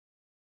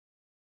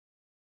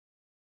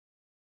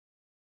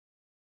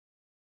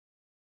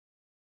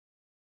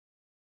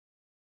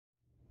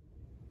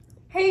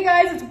Hey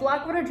guys, it's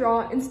Blackwater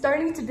Draw, and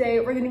starting today,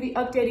 we're going to be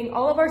updating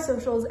all of our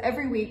socials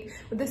every week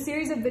with a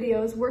series of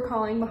videos we're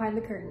calling Behind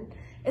the Curtain.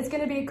 It's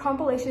going to be a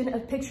compilation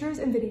of pictures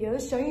and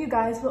videos showing you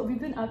guys what we've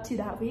been up to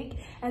that week.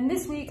 And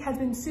this week has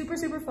been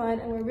super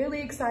fun, and we're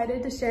really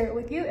excited to share it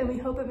with you, and we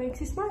hope it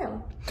makes you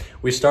smile.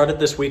 We started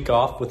this week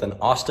off with an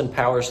Austin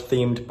Powers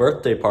themed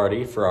birthday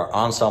party for our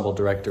ensemble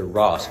director,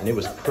 Ross, and it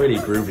was pretty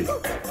groovy.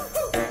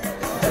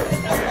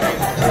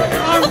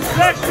 I'm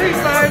sexy,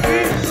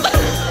 baby!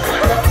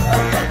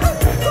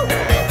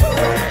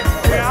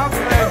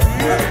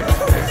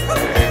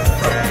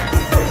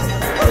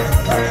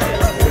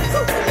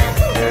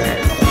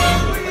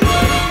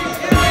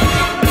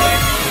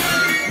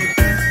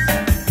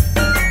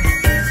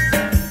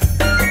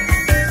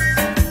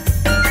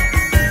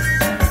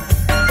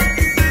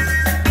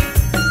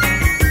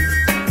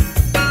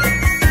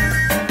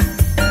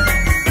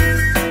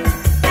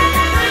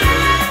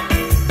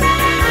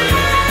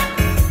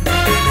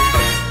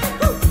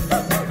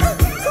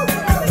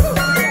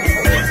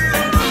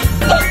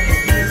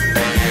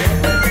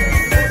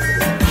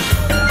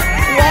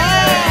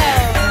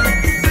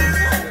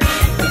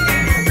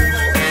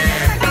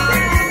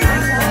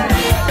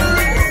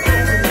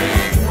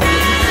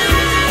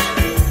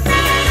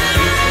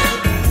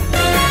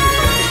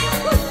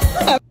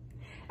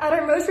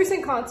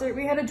 Concert,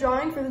 we had a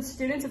drawing for the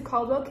students of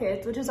Caldwell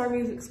Kids, which is our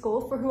music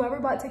school, for whoever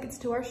bought tickets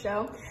to our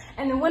show,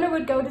 and the winner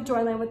would go to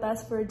Joyland with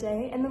us for a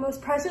day. And the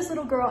most precious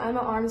little girl, Emma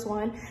Arms,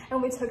 won,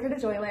 and we took her to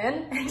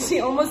Joyland, and she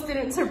almost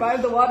didn't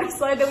survive the water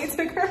slide that we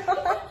took her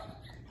on.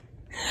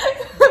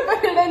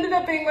 But it ended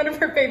up being one of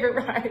her favorite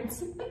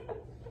rides.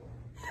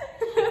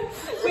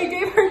 We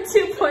gave her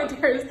 2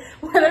 pointers.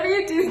 Whatever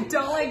you do,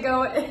 don't let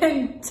go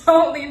and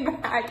don't lean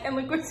back. And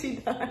look what she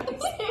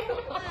does.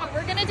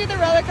 We're gonna do the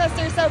roller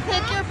coaster, so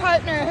pick your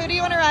partner. Who do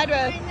you want to ride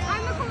with?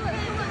 I'm a coolest.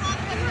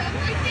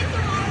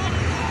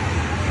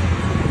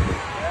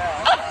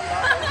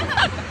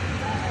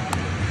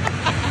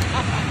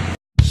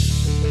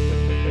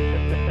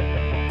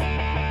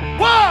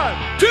 One,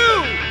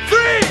 two,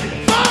 three,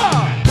 four!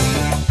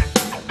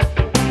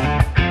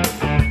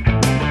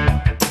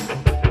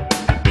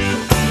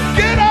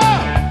 Get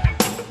up!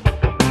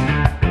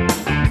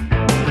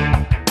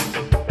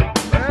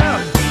 Well,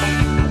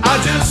 I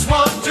just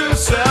want to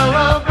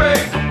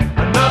celebrate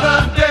another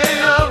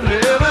day of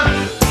living.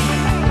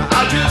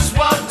 I just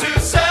want to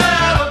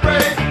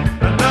celebrate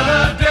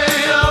another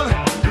day of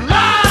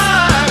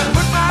life.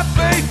 Put my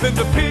faith in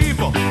the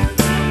people,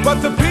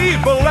 but the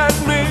people let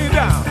me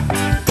down.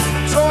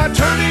 So I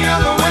turn the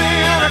other way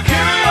and I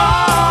carry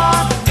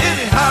on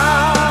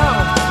anyhow.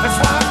 That's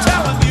why I'm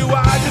telling you,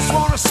 I just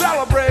want to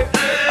celebrate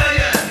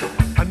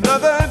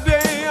another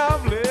day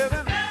of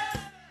living.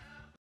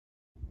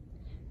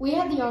 We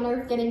had the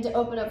honor of getting to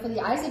open up for the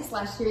Isaacs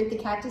last year at the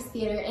Cactus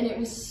Theater, and it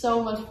was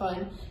so much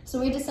fun. So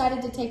we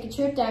decided to take a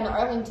trip down to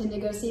Arlington to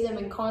go see them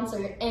in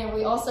concert, and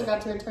we also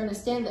got to return a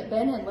stand that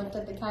Ben had left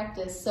at the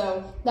Cactus,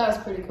 so that was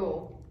pretty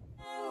cool.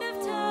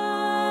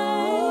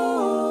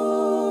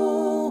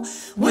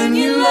 When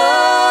you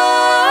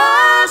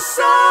love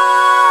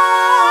somebody.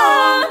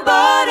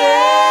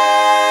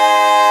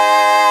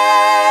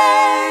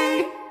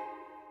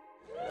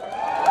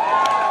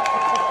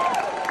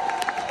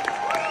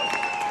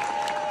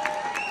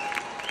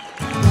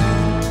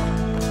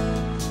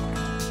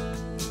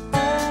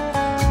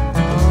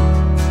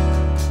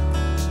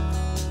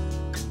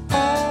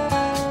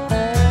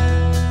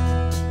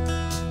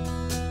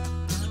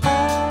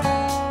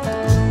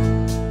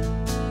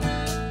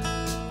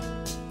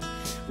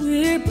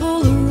 We're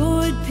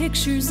Polaroid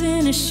pictures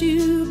in a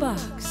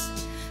shoebox,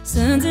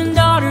 sons and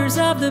daughters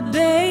of the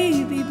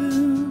baby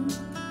boom.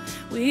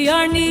 We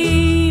are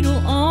needle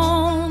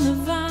on the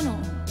vinyl,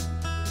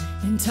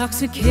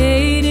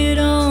 intoxicated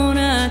on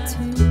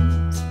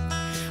iTunes.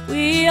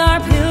 We are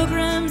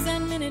pilgrims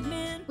and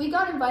Minutemen. We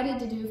got invited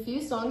to do a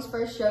few songs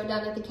for a show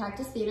down at the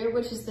Cactus Theater,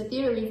 which is the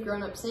theater we've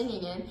grown up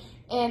singing in,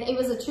 and it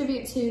was a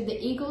tribute to the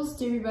Eagles,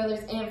 Doobie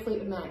Brothers, and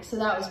Fleetwood Mac, so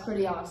that was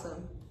pretty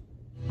awesome.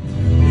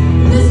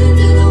 Listen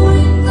to the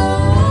wind go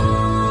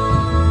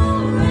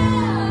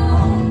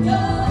round,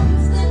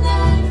 comes the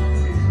night.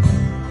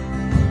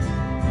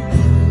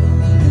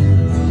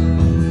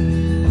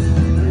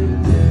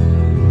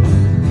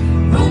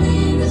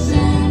 Running the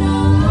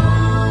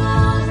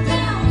shadows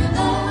down your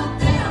love,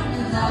 down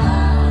your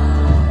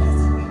lies.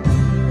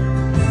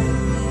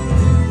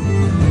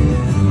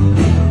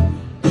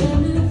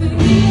 And if it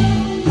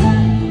feels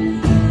like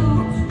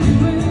you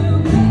will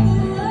make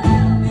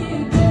love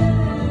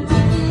again.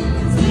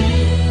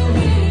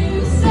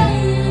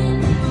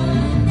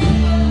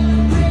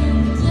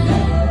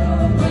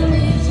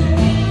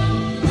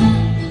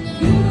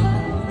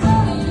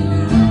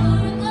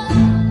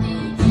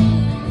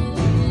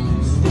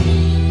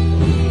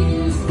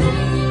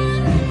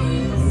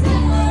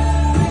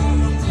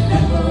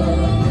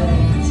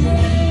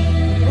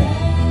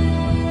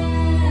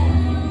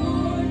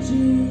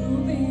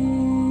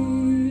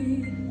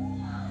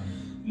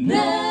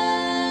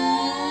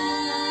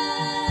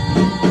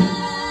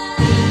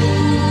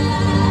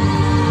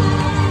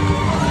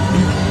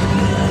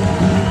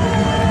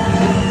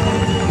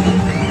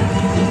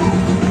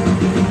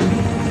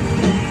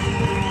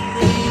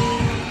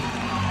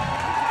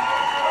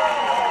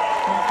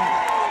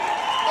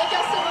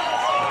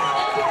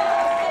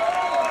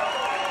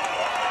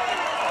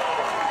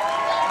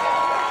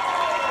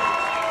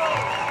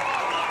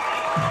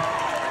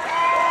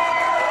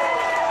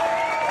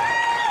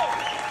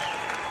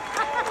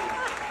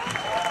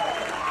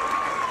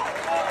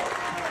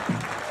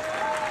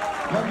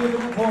 Y'all give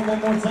it for one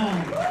more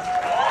time.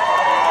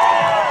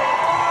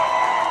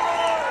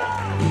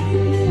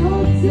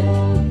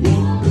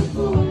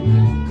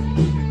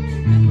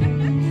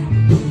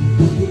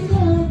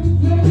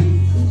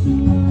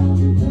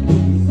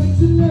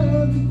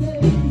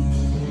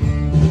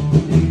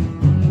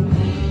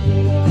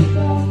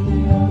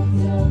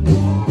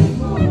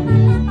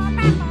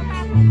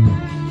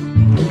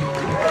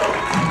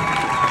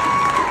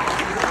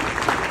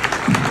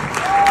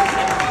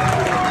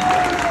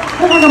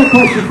 I got a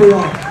question for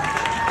y'all.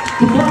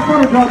 Can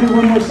Blackwater Draw do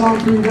one more song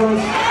for you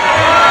guys?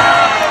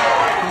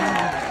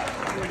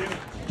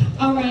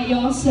 Alright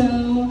y'all,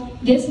 so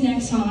this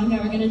next song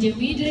that we're going to do,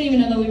 we didn't even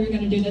know that we were going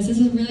to do this. This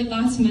is really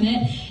last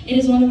minute. It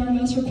is one of our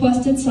most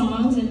requested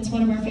songs and it's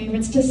one of our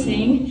favorites to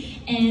sing.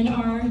 And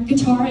our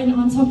guitar and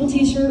ensemble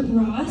teacher,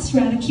 Ross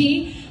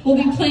Radicke, will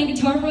be playing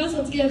guitar for us.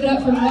 Let's give it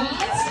up for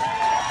Ross.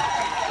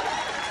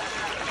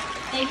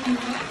 Thank you,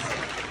 Ross.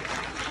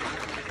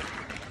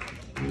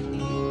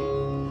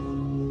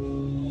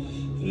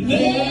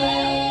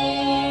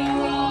 There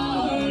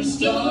are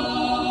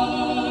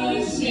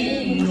stars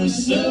in the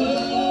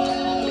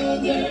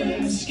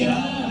southern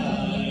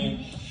sky,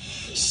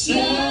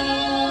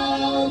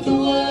 southward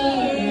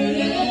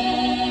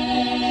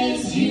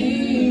as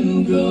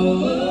you go.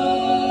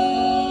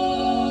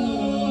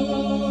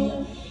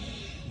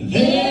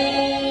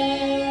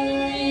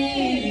 There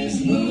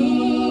is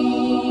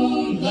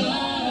moonlight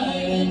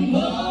and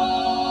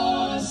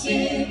moss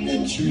in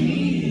the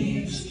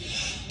trees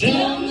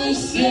down the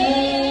seven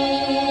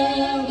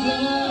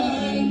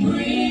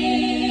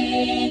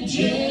bridges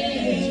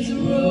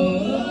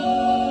road.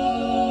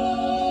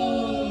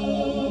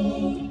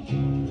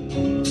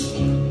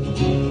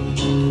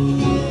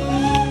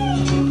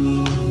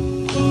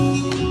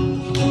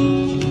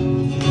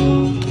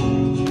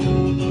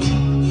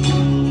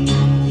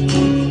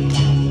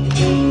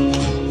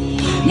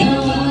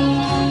 Now I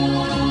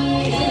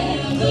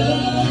have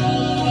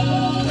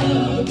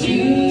loved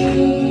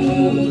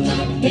you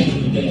like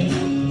baby,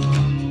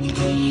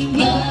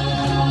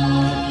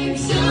 like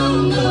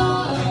some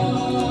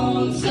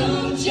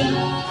lonesome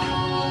child,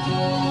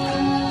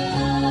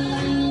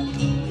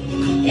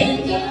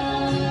 and I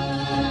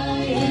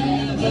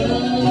have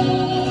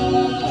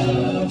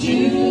loved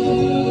you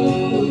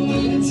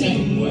in the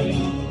same way,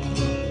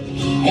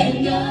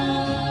 and I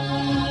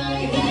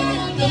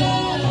have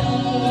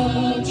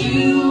loved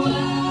you well.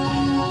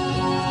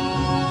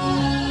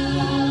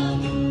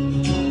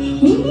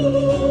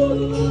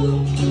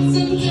 Ooh,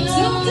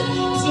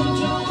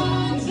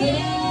 sometimes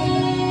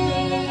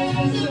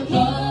there's a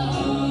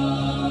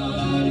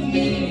part of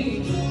me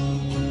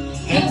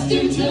has to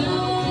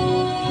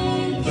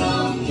turn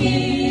from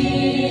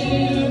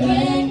here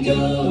and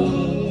go.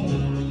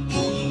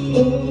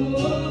 Oh,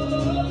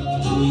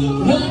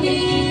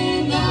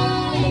 running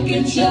like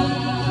a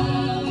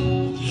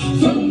child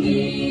from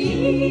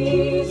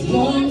these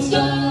warm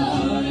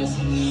stars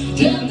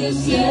down the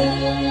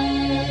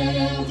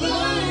seven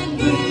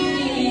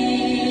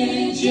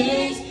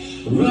bridges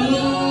road.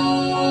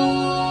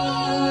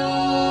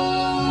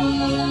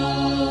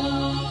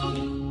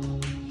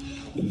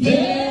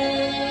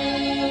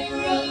 There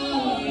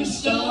are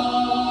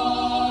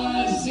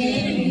stars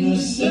in the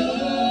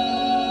southern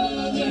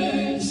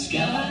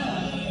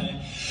sky,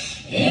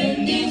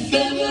 and if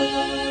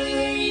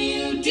ever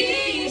you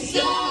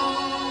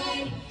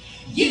decide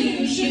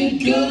you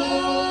should go,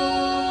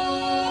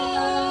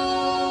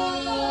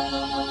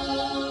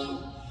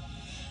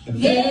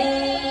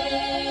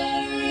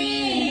 there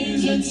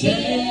is a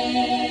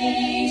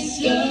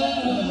taste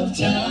of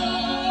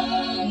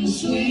time,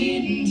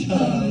 sweet and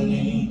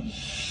honey,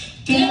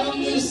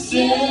 down the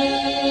seven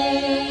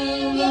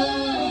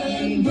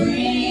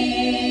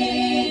bridges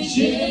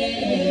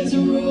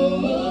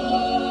road.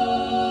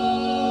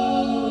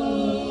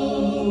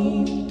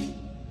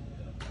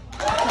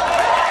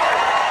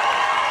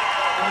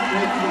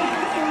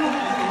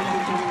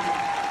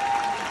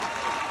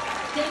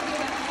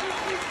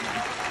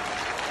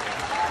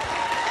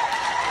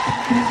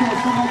 Thank you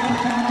so much for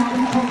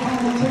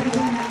coming out.